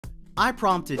I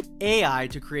prompted AI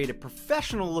to create a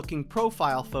professional looking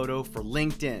profile photo for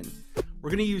LinkedIn. We're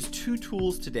going to use two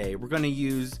tools today. We're going to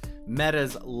use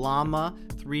Meta's Llama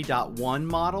 3.1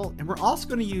 model, and we're also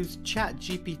going to use Chat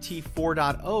GPT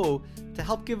 4.0 to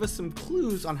help give us some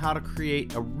clues on how to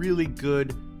create a really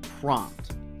good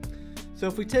prompt. So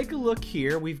if we take a look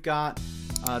here, we've got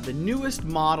the newest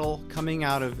model coming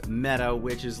out of Meta,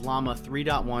 which is Llama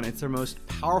 3.1. It's their most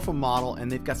powerful model,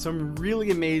 and they've got some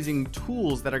really amazing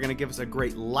tools that are going to give us a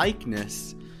great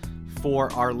likeness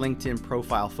for our LinkedIn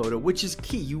profile photo, which is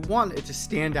key. You want it to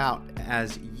stand out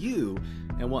as you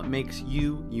and what makes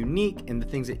you unique and the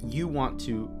things that you want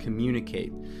to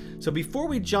communicate. So before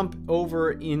we jump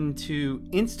over into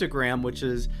Instagram, which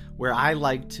is where I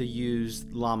like to use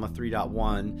Llama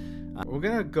 3.1, we're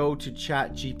going to go to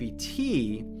Chat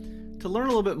GPT to learn a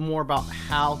little bit more about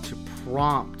how to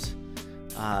prompt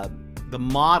the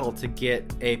model to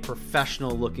get a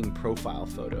professional looking profile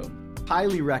photo.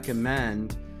 Highly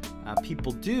recommend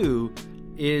people do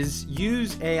is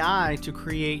use AI to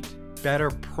create better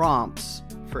prompts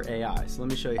for AI. So let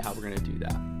me show you how we're going to do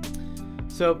that.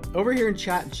 So over here in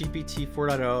Chat GPT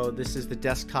 4.0, this is the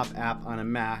desktop app on a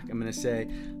Mac. I'm going to say,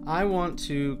 I want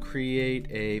to create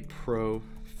a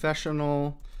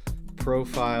professional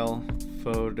profile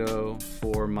photo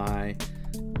for my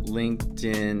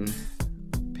LinkedIn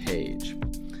page.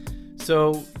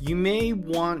 So you may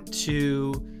want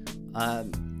to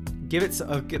give it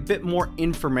a bit more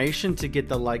information to get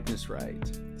the likeness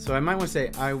right. So I might want to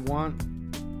say, I want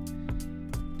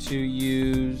to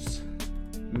use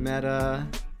Meta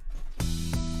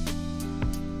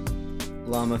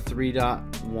Llama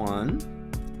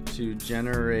 3.1 to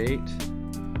generate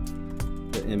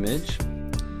the image.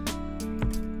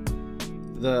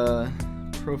 The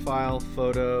profile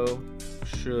photo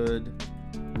should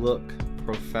look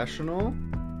professional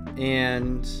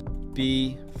and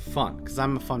be fun, because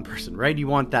I'm a fun person, right? You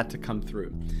want that to come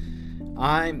through.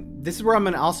 This is where I'm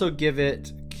going to also give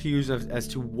it cues as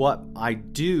to what I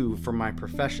do for my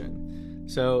profession.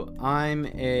 So I'm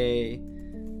a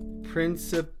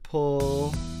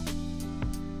principal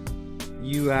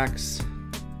UX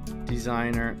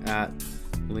designer at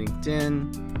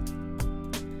LinkedIn.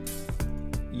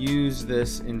 Use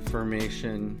this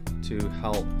information to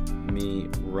help me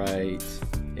write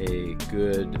a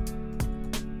good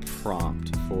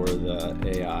prompt for the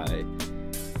AI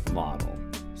model.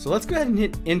 So let's go ahead and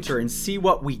hit enter and see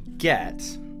what we get.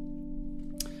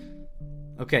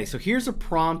 Okay, so here's a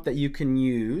prompt that you can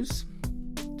use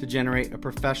to generate a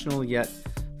professional yet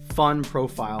fun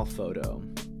profile photo.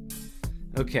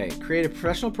 Okay, create a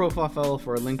professional profile photo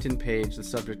for a LinkedIn page. The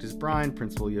subject is Brian,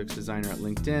 principal UX designer at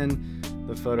LinkedIn.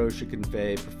 The photo should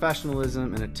convey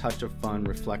professionalism and a touch of fun,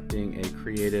 reflecting a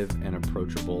creative and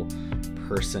approachable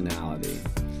personality.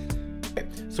 Okay,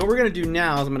 so what we're going to do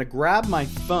now is I'm going to grab my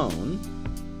phone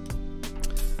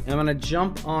and I'm going to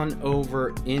jump on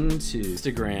over into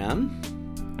Instagram.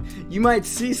 You might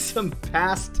see some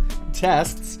past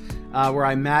tests where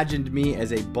I imagined me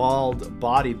as a bald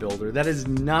bodybuilder. That is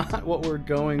not what we're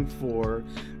going for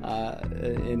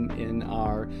in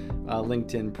our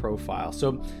LinkedIn profile.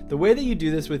 So the way that you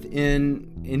do this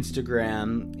within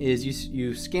Instagram is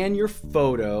you scan your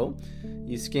photo,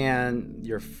 you scan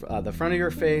your the front of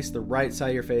your face, the right side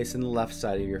of your face, and the left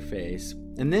side of your face,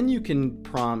 and then you can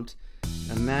prompt,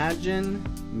 imagine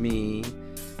me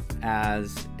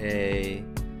as a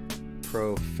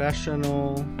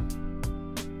professional,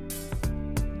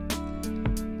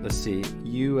 let's see,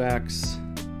 UX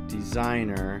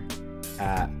designer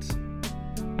at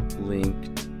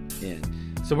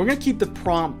LinkedIn. So we're going to keep the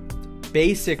prompt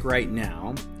basic right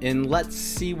now, and let's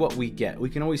see what we get. We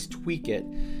can always tweak it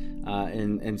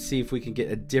and see if we can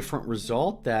get a different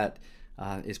result that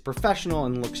is professional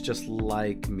and looks just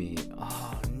like me.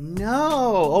 Oh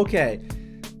no! Okay,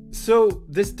 so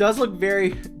this does look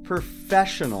very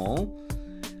professional,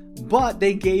 but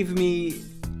they gave me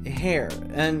hair,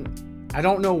 and I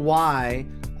don't know why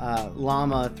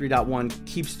Llama 3.1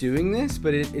 keeps doing this,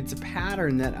 but it's a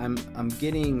pattern that I'm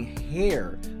getting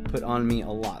hair put on me a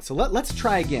lot. So let's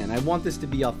try again. I want this to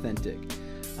be authentic.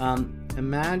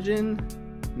 Imagine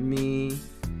me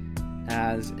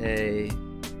as a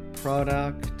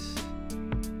product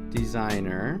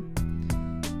designer.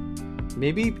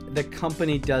 Maybe the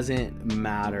company doesn't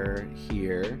matter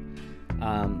here.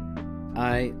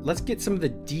 Let's get some of the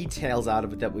details out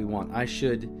of it that we want. I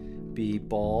should be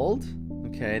bald.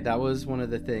 Okay, that was one of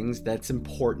the things that's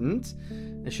important.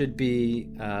 I should be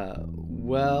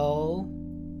well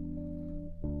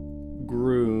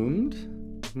groomed.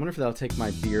 I wonder if that'll take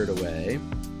my beard away.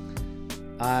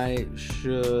 I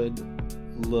should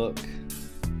look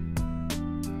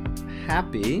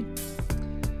happy,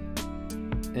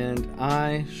 and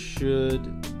I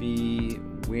should be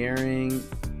wearing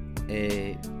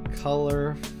a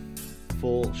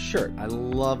colorful shirt. I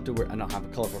love to wear, I don't have a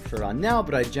colorful shirt on now,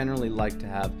 but I generally like to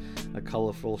have a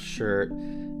colorful shirt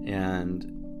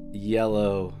and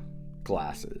yellow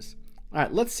glasses. All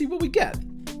right, let's see what we get.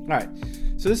 All right,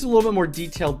 so this is a little bit more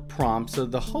detailed prompt. So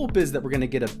the hope is that we're gonna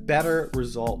get a better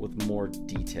result with more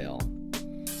detail.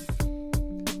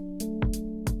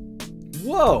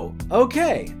 Whoa,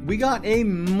 okay, we got a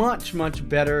much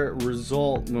better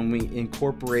result when we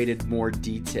incorporated more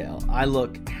detail. I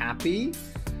look happy.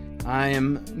 I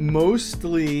am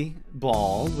mostly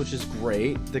bald, which is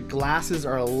great. The glasses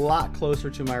are a lot closer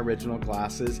to my original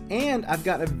glasses, and I've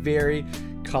got a very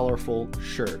colorful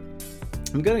shirt.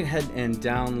 I'm going to go ahead and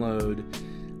download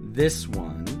this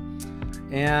one,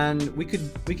 and we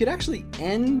could actually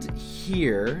end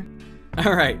here.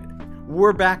 All right,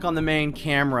 we're back on the main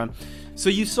camera. So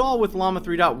you saw with Llama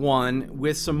 3.1,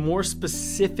 with some more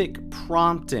specific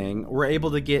prompting, we're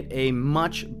able to get a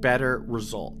much better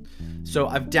result. So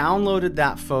I've downloaded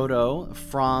that photo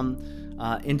from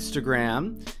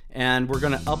Instagram, and we're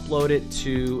going to upload it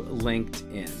to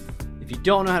LinkedIn. If you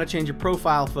don't know how to change your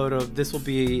profile photo, this will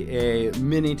be a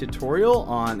mini tutorial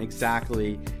on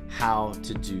exactly how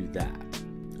to do that.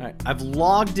 All right, I've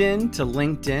logged in to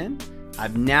LinkedIn.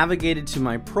 I've navigated to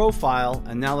my profile,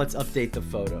 and now let's update the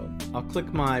photo. I'll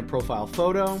click my profile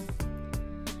photo.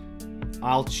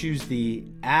 I'll choose the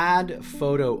add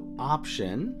photo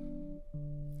option.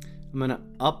 I'm gonna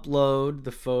upload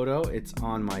the photo. It's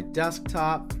on my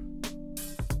desktop.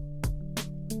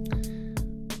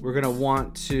 We're gonna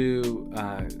want to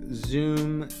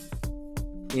zoom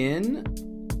in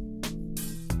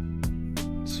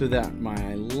so that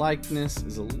my likeness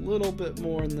is a little bit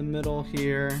more in the middle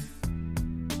here.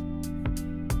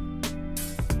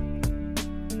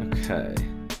 Okay,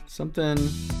 something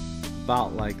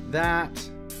about like that.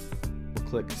 We'll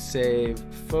click Save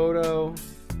Photo.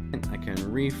 And I can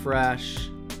refresh.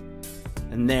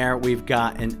 And there we've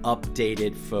got an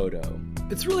updated photo.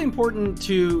 It's really important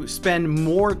to spend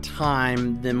more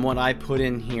time than what I put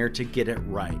in here to get it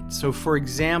right. So for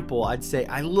example, I'd say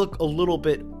I look a little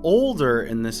bit older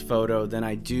in this photo than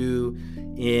I do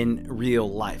in real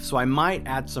life. So I might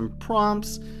add some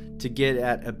prompts to get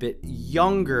at a bit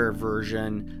younger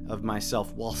version of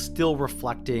myself while still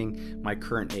reflecting my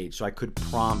current age. So I could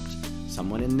prompt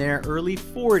someone in their early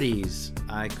 40s.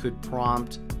 I could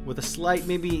prompt with a slight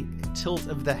maybe tilt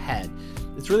of the head.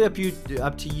 It's really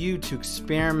up to you to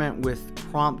experiment with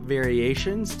prompt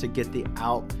variations to get the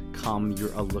outcome you're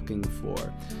looking for.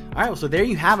 All right, well, so there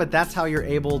you have it. That's how you're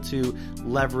able to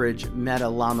leverage Meta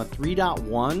Llama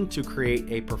 3.1 to create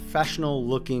a professional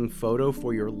looking photo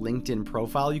for your LinkedIn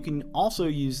profile. You can also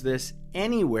use this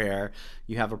anywhere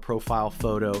you have a profile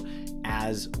photo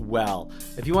as well.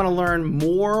 If you want to learn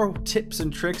more tips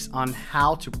and tricks on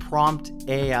how to prompt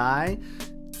AI,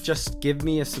 just give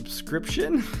me a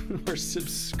subscription or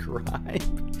subscribe.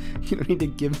 You don't need to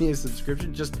give me a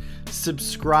subscription, just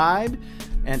subscribe,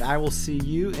 and I will see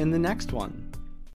you in the next one.